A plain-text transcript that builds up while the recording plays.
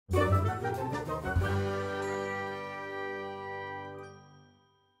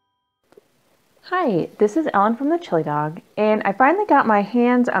Hi, this is Ellen from the Chili Dog, and I finally got my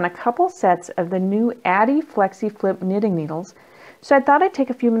hands on a couple sets of the new Addi FlexiFlip knitting needles, so I thought I'd take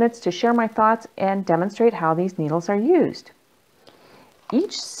a few minutes to share my thoughts and demonstrate how these needles are used.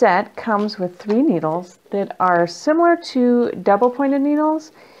 Each set comes with 3 needles that are similar to double-pointed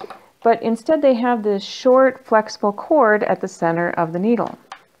needles, but instead they have this short, flexible cord at the center of the needle.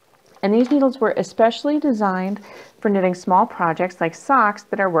 And these needles were especially designed for knitting small projects like socks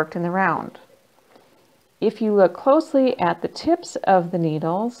that are worked in the round. If you look closely at the tips of the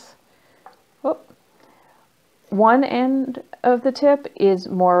needles, one end of the tip is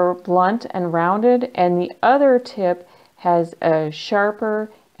more blunt and rounded, and the other tip has a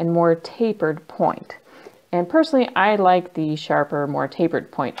sharper and more tapered point. And personally, I like the sharper, more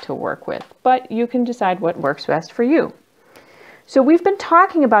tapered point to work with, but you can decide what works best for you. So we've been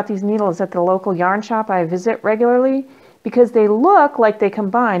talking about these needles at the local yarn shop I visit regularly, because they look like they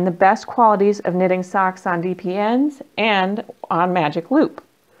combine the best qualities of knitting socks on DPNs and on Magic Loop.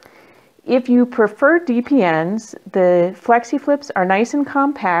 If you prefer DPNs, the FlexiFlips are nice and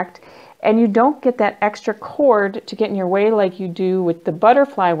compact, and you don't get that extra cord to get in your way like you do with the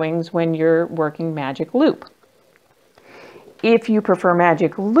butterfly wings when you're working Magic Loop. If you prefer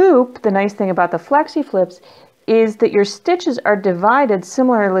Magic Loop, the nice thing about the FlexiFlips is that your stitches are divided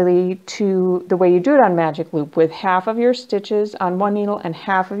similarly to the way you do it on Magic Loop, with half of your stitches on one needle and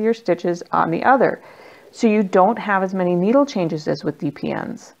half of your stitches on the other. So you don't have as many needle changes as with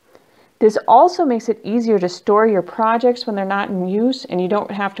DPNs. This also makes it easier to store your projects when they're not in use, and you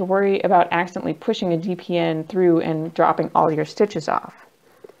don't have to worry about accidentally pushing a DPN through and dropping all your stitches off.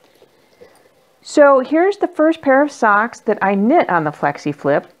 So here's the first pair of socks that I knit on the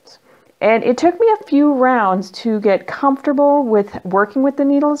FlexiFlips. And it took me a few rounds to get comfortable with working with the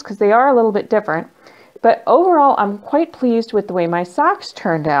needles because they are a little bit different. But overall, I'm quite pleased with the way my socks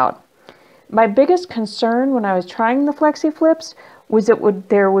turned out. My biggest concern when I was trying the FlexiFlips was that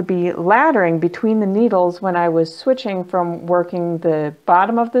there would be laddering between the needles when I was switching from working the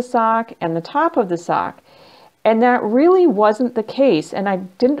bottom of the sock and the top of the sock. And that really wasn't the case, and I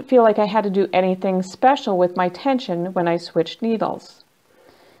didn't feel like I had to do anything special with my tension when I switched needles.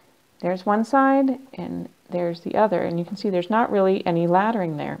 There's one side and there's the other, and you can see there's not really any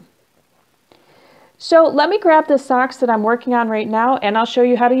laddering there. So let me grab the socks that I'm working on right now, and I'll show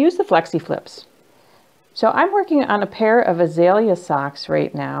you how to use the FlexiFlips. So I'm working on a pair of azalea socks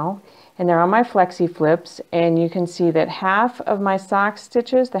right now, and they're on my FlexiFlips, and you can see that half of my sock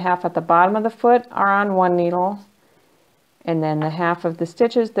stitches, the half at the bottom of the foot, are on one needle, and then the half of the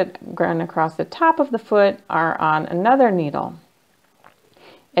stitches that run across the top of the foot are on another needle.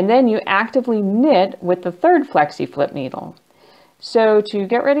 And then you actively knit with the third FlexiFlip needle. So to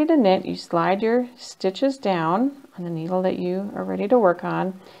get ready to knit, you slide your stitches down on the needle that you are ready to work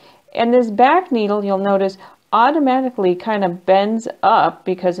on. And this back needle, you'll notice, automatically kind of bends up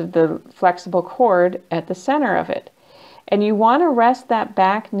because of the flexible cord at the center of it. And you want to rest that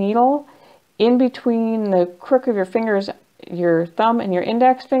back needle in between the crook of your fingers, your thumb and your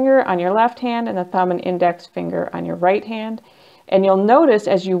index finger on your left hand, and the thumb and index finger on your right hand. And you'll notice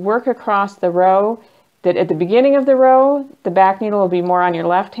as you work across the row that at the beginning of the row, the back needle will be more on your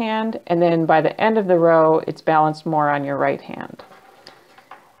left hand, and then by the end of the row, it's balanced more on your right hand.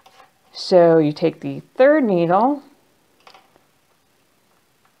 So you take the third needle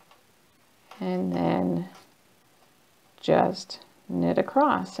and then just knit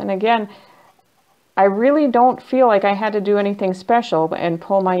across. And again, I really don't feel like I had to do anything special and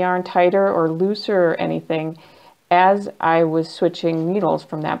pull my yarn tighter or looser or anything as I was switching needles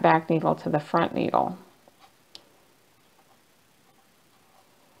from that back needle to the front needle.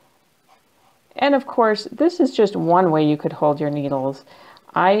 And of course, this is just one way you could hold your needles.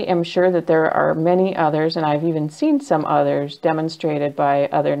 I am sure that there are many others, and I've even seen some others demonstrated by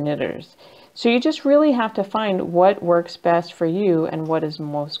other knitters. So you just really have to find what works best for you and what is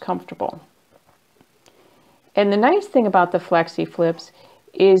most comfortable. And the nice thing about the FlexiFlips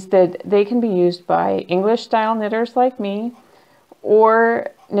is that they can be used by English style knitters like me, or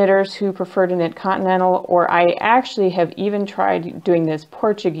knitters who prefer to knit continental, or I actually have even tried doing this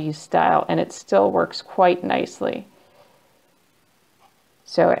Portuguese style, and it still works quite nicely.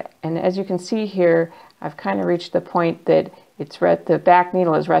 So, and as you can see here, I've kind of reached the point that the back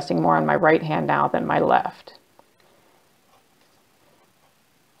needle is resting more on my right hand now than my left.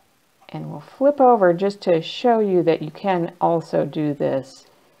 And we'll flip over just to show you that you can also do this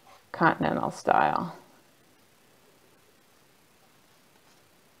continental style.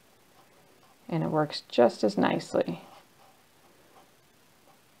 And it works just as nicely.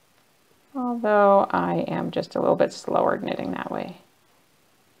 although I am just a little bit slower knitting that way.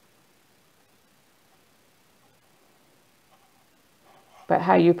 But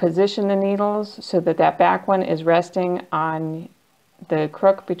how you position the needles so that that back one is resting on the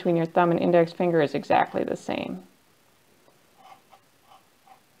crook between your thumb and index finger is exactly the same.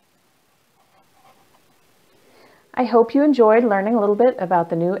 I hope you enjoyed learning a little bit about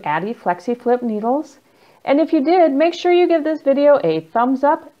the new Addi FlexiFlip needles. And if you did, make sure you give this video a thumbs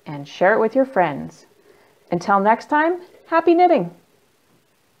up and share it with your friends. Until next time, happy knitting!